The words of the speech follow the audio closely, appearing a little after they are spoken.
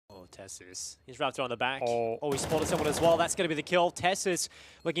Tessus. He's wrapped around the back. Oh, he spotted someone as well. That's going to be the kill. Tessus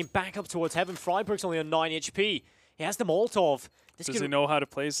looking back up towards heaven. Friberg's only on 9 HP. He has the Molotov. Does he know how to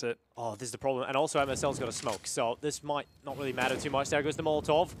place it? Oh, this is the problem. And also MSL's got a smoke, so this might not really matter too much. There goes the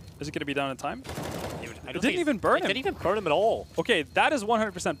Molotov. Is it going to be down in time? It didn't even burn him. It didn't even burn him at all. Okay, that is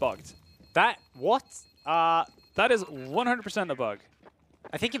 100% bugged. What? That is 100% a bug.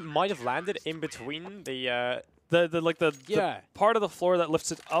 I think it might have landed in between the The part of the floor that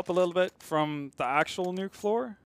lifts it up a little bit from the actual nuke floor.